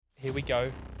here we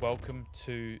go. Welcome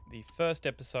to the first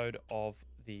episode of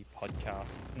the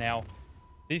podcast. Now,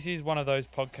 this is one of those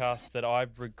podcasts that I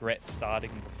regret starting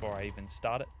before I even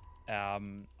started.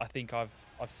 I think I've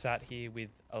sat here with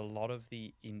a lot of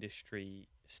the industry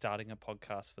starting a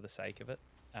podcast for the sake of it.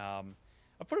 I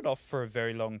put it off for a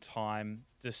very long time,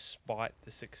 despite the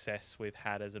success we've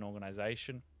had as an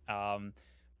organization.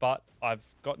 But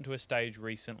I've gotten to a stage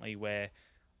recently where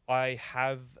I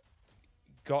have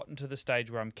gotten to the stage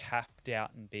where I'm capped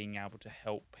out in being able to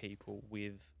help people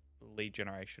with lead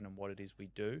generation and what it is we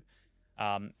do.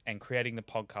 And creating the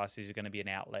podcast is going to be an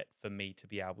outlet for me to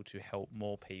be able to help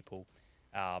more people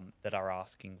that are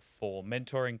asking for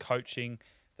mentoring, coaching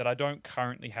that I don't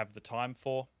currently have the time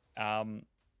for. I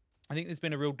think there's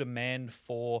been a real demand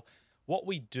for what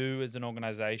we do as an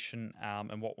organization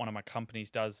and what one of my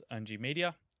companies does, NG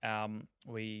Media.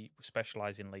 We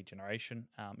specialize in lead generation,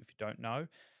 if you don't know.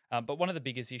 But one of the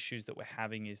biggest issues that we're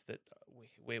having is that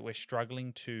we're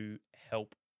struggling to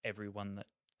help everyone that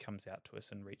comes out to us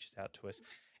and reaches out to us.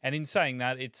 And in saying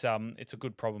that, it's a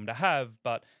good problem to have,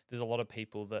 but there's a lot of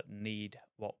people that need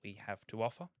what we have to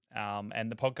offer. And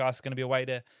the podcast is going to be a way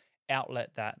to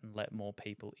outlet that and let more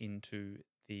people into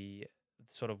the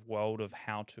sort of world of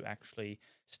how to actually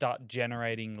start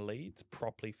generating leads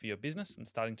properly for your business and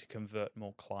starting to convert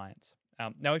more clients.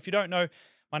 Now, if you don't know,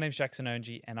 my name's Jackson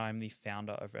Erngy and I'm the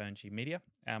founder of Erngy Media.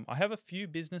 I have a few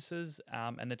businesses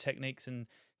and the techniques and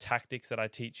tactics that I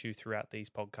teach you throughout these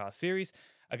podcast series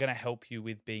are going to help you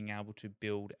with being able to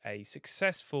build a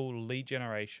successful lead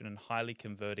generation and highly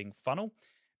converting funnel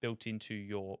built into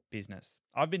your business.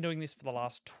 I've been doing this for the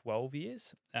last 12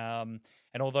 years. And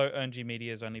although Erngy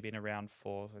Media has only been around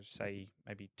for, I'd say,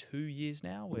 maybe 2 years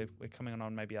now, we're coming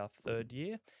on maybe our third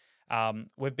year.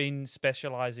 We've been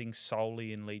specializing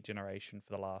solely in lead generation for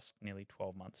the last nearly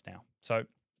 12 months now. So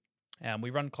we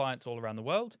run clients all around the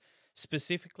world,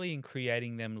 specifically in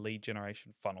creating them lead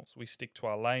generation funnels. We stick to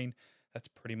our lane. That's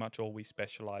pretty much all we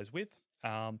specialize with.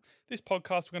 This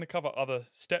podcast, we're going to cover other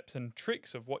steps and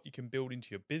tricks of what you can build into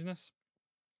your business.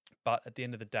 But at the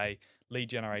end of the day, lead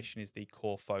generation is the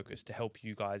core focus to help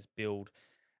you guys build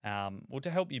to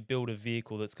help you build a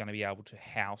vehicle that's going to be able to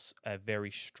house a very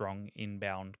strong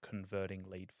inbound converting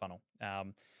lead funnel.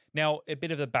 Now, a bit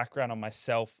of the background on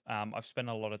myself, I've spent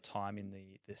a lot of time in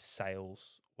the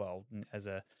sales world.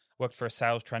 Worked for a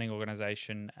sales training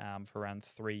organization for around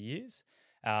 3 years.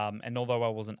 And although I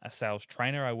wasn't a sales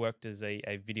trainer, I worked as a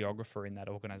videographer in that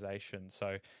organization.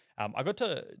 So I got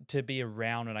to be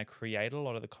around and I created a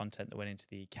lot of the content that went into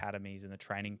the academies and the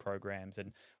training programs.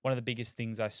 And one of the biggest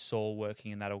things I saw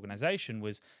working in that organization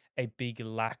was a big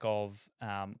lack of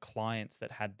clients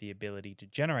that had the ability to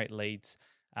generate leads.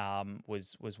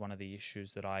 Was one of the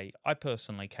issues that I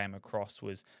personally came across.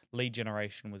 Was lead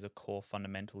generation was a core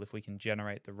fundamental. If we can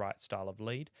generate the right style of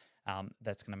lead,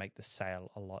 that's going to make the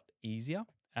sale a lot easier.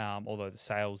 Although the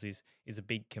sales is a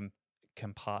big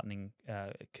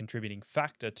contributing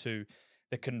factor to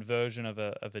the conversion of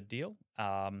a deal.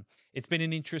 It's been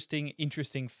an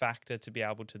interesting factor to be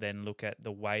able to then look at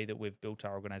the way that we've built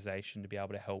our organization to be able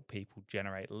to help people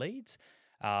generate leads.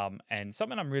 And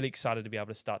something I'm really excited to be able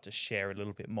to start to share a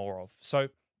little bit more of. So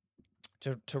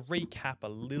to recap a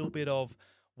little bit of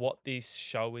what this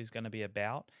show is going to be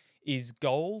about is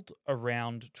gold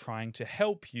around trying to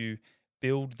help you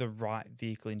build the right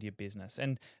vehicle into your business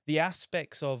and the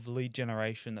aspects of lead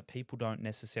generation that people don't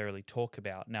necessarily talk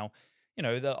about. Now,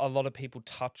 a lot of people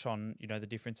touch on, the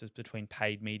differences between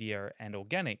paid media and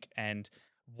organic and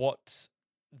what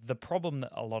the problem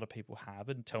that a lot of people have,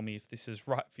 and tell me if this is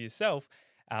right for yourself.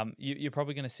 You're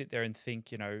probably going to sit there and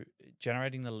think,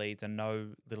 generating the leads and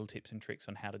know little tips and tricks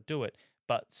on how to do it.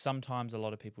 But sometimes a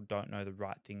lot of people don't know the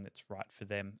right thing that's right for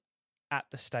them at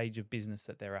the stage of business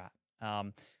that they're at.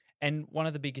 And one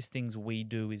of the biggest things we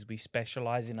do is we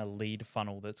specialize in a lead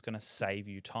funnel that's going to save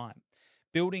you time.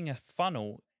 Building a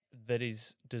funnel that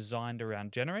is designed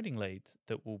around generating leads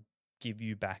that will give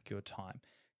you back your time.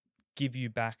 Give you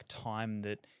back time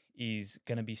that is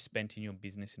going to be spent in your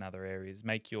business in other areas,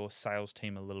 make your sales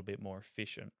team a little bit more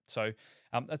efficient. So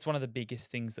that's one of the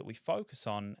biggest things that we focus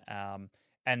on.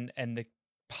 And the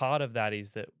part of that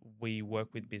is that we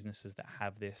work with businesses that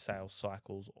have their sales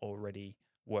cycles already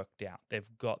worked out. They've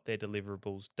got their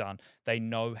deliverables done. They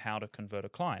know how to convert a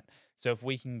client. So if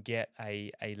we can get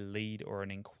a lead or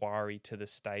an inquiry to the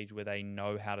stage where they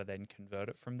know how to then convert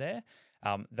it from there,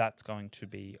 that's going to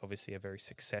be obviously a very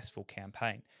successful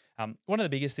campaign. One of the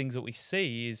biggest things that we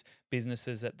see is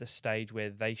businesses at the stage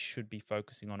where they should be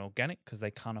focusing on organic because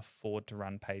they can't afford to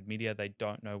run paid media. They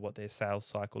don't know what their sales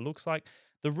cycle looks like.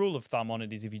 The rule of thumb on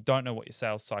it is if you don't know what your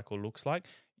sales cycle looks like,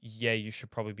 you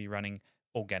should probably be running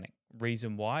organic.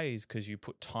 Reason why is because you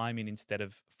put time in instead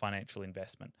of financial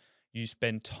investment. You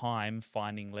spend time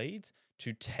finding leads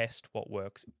to test what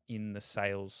works in the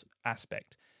sales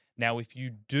aspect. Now, if you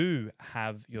do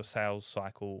have your sales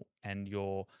cycle and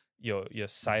your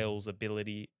sales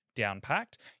ability down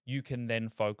packed, you can then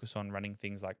focus on running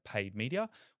things like paid media,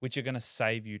 which are going to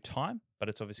save you time, but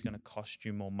it's obviously going to cost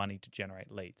you more money to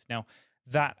generate leads. Now,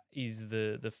 that is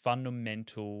the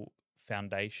fundamental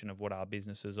foundation of what our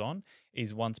business is on.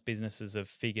 Is once businesses have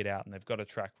figured out and they've got a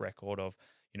track record of,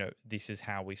 this is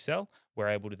how we sell, we're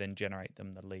able to then generate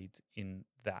them the leads in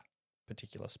that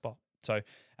particular spot. So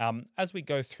as we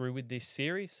go through with this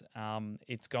series,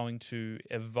 it's going to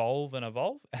evolve, and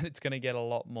it's going to get a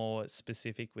lot more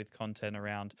specific with content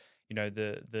around,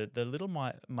 the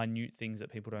little minute things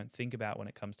that people don't think about when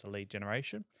it comes to lead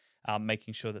generation,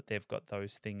 making sure that they've got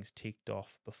those things ticked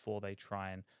off before they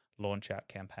try and launch out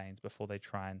campaigns, before they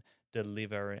try and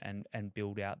deliver and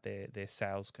build out their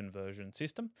sales conversion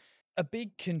system. A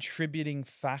big contributing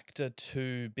factor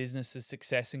to business's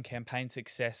success and campaign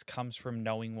success comes from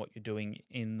knowing what you're doing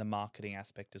in the marketing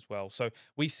aspect as well. So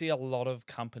we see a lot of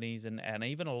companies and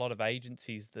even a lot of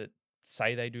agencies that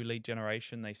say they do lead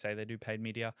generation, they say they do paid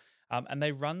media, and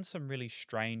they run some really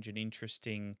strange and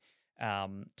interesting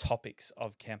topics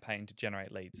of campaign to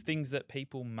generate leads, things that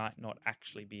people might not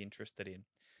actually be interested in.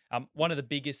 One of the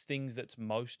biggest things that's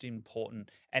most important,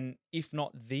 and if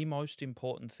not the most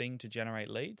important thing to generate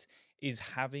leads, is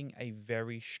having a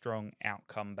very strong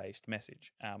outcome-based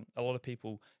message. A lot of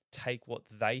people take what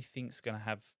they think is going to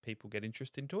have people get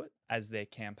interested into it as their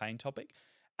campaign topic,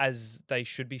 as they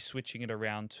should be switching it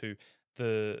around to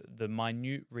the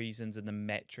minute reasons and the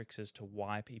metrics as to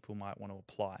why people might want to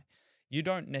apply. You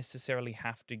don't necessarily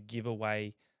have to give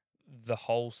away the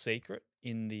whole secret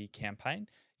in the campaign.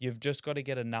 You've just got to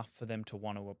get enough for them to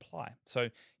want to apply. So,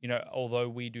 although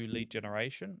we do lead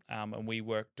generation and we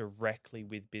work directly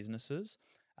with businesses,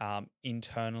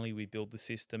 internally we build the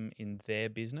system in their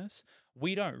business.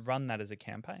 We don't run that as a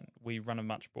campaign. We run a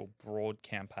much more broad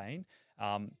campaign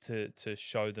to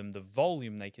show them the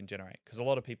volume they can generate. Because a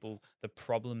lot of people, the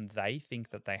problem they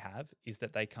think that they have is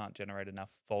that they can't generate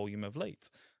enough volume of leads.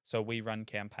 So we run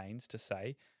campaigns to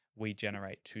say we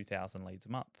generate 2,000 leads a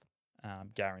month.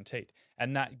 Guaranteed.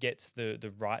 And that gets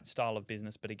the right style of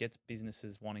business, but it gets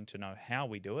businesses wanting to know how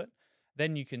we do it.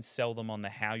 Then you can sell them on the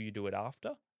how you do it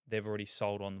after. They've already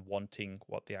sold on wanting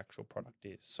what the actual product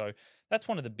is. So that's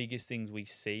one of the biggest things we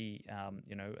see.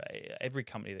 Every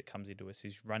company that comes into us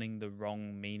is running the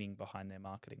wrong meaning behind their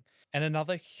marketing. And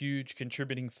another huge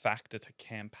contributing factor to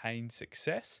campaign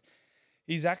success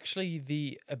is actually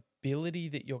the ability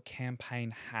that your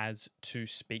campaign has to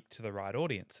speak to the right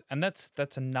audience. And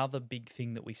that's another big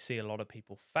thing that we see a lot of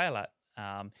people fail at,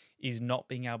 is not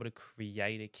being able to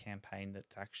create a campaign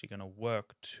that's actually going to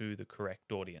work to the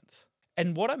correct audience.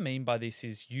 And what I mean by this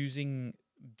is using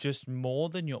just more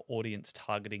than your audience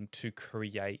targeting to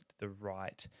create the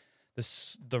right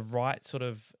sort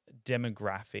of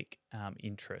demographic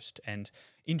interest, and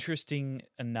interesting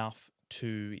enough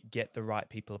to get the right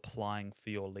people applying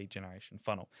for your lead generation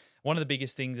funnel. One of the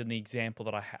biggest things in the example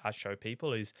that I show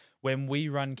people is when we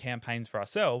run campaigns for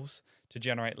ourselves to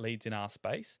generate leads in our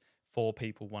space for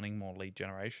people wanting more lead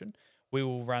generation, we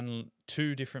will run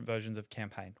two different versions of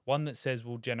campaign. One that says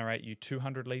we'll generate you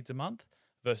 200 leads a month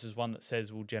versus one that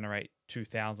says we'll generate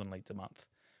 2,000 leads a month.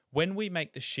 When we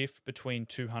make the shift between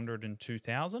 200 and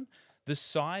 2,000, the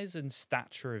size and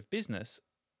stature of business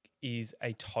is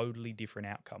a totally different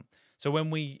outcome. So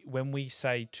when we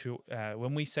say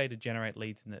to generate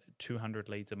leads in the 200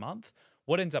 leads a month,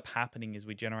 what ends up happening is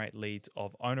we generate leads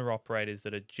of owner operators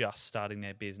that are just starting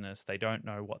their business. They don't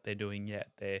know what they're doing yet.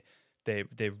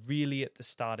 They're really at the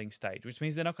starting stage, which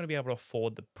means they're not going to be able to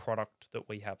afford the product that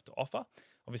we have to offer.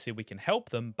 Obviously, we can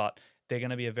help them, but they're going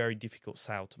to be a very difficult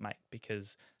sale to make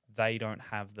because they don't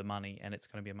have the money and it's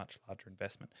going to be a much larger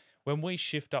investment. When we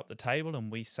shift up the table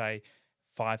and we say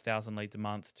 5,000 leads a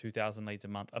month, 2,000 leads a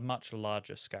month, a much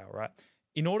larger scale, right?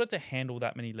 In order to handle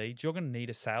that many leads, you're going to need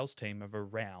a sales team of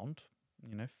around,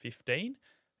 15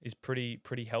 is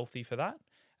pretty healthy for that.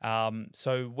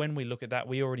 So when we look at that,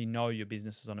 we already know your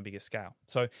business is on a bigger scale.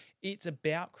 So it's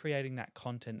about creating that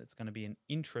content that's going to be an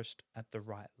interest at the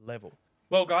right level.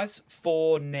 Well, guys,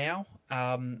 for now,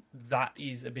 that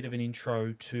is a bit of an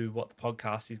intro to what the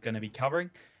podcast is going to be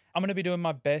covering. I'm going to be doing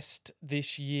my best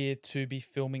this year to be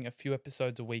filming a few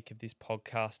episodes a week of this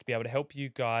podcast to be able to help you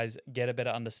guys get a better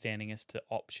understanding as to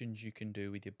options you can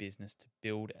do with your business to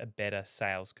build a better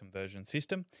sales conversion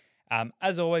system.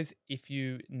 As always, if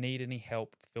you need any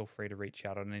help, feel free to reach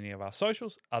out on any of our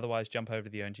socials. Otherwise, jump over to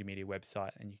the ONG Media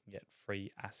website and you can get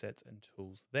free assets and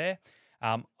tools there.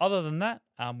 Other than that,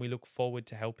 we look forward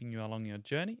to helping you along your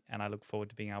journey, and I look forward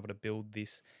to being able to build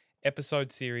this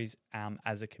episode series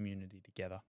as a community together.